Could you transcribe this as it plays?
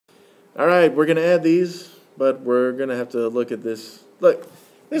Alright, we're going to add these, but we're going to have to look at this. Look,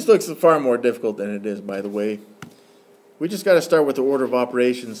 this looks far more difficult than it is, by the way. We just got to start with the order of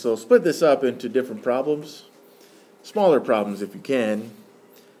operations, so split this up into different problems. Smaller problems if you can.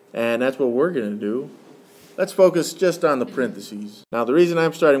 And that's what we're going to do. Let's focus just on the parentheses. Now the reason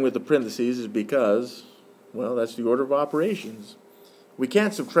I'm starting with the parentheses is because, well, that's the order of operations. We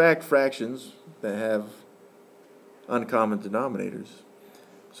can't subtract fractions that have uncommon denominators.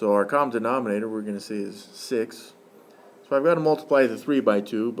 So our common denominator we're going to say is 6. So I've got to multiply the 3 by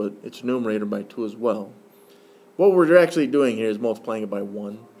 2, but its numerator by 2 as well. What we're actually doing here is multiplying it by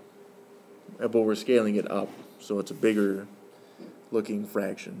 1, but we're scaling it up, so it's a bigger looking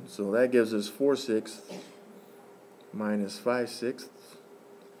fraction. So that gives us 4/6 minus 5/6.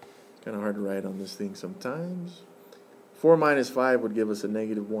 Kind of hard to write on this thing sometimes. 4 minus 5 would give us a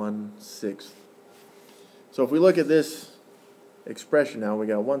negative 1/6. So if we look at this expression now, we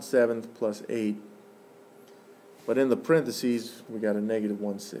got 1/7 plus 8. But in the parentheses, we got a negative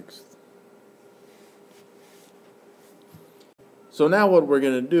 1/6. So now what we're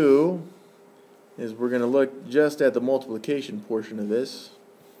going to do is we're going to look just at the multiplication portion of this.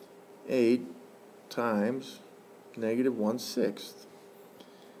 8 times negative 1/6.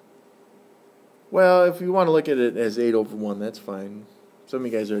 Well, if you want to look at it as 8 over 1, that's fine. Some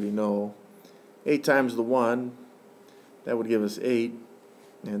of you guys already know. 8 times the 1, that would give us 8.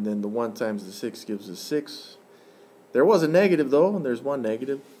 And then the 1 times the 6 gives us 6. There was a negative, though, and there's one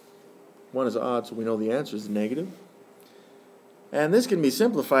negative. 1 is odd, so we know the answer is negative. And this can be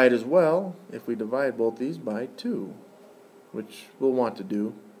simplified as well if we divide both these by 2, which we'll want to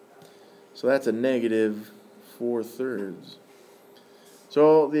do. So that's a negative 4/3.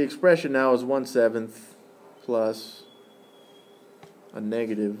 So the expression now is 1/7 plus a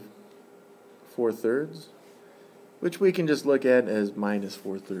negative 4/3, which we can just look at as minus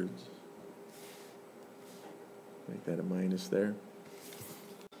 4/3. Make that a minus there.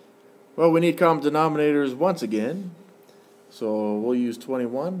 Well, we need common denominators once again. So we'll use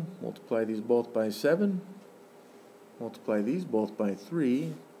 21, multiply these both by 7, multiply these both by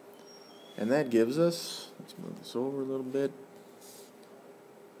 3, and that gives us, let's move this over a little bit,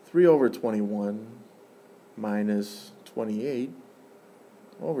 3 over 21 minus 28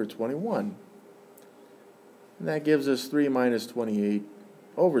 over 21. And that gives us 3 minus 28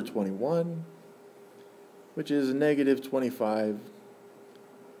 over 21, which is a negative 25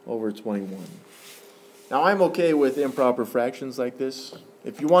 over 21. Now I'm okay with improper fractions like this.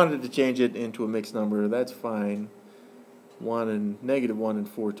 If you wanted to change it into a mixed number, that's fine. Negative 1 and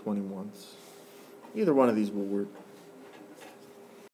 4/21. Either one of these will work.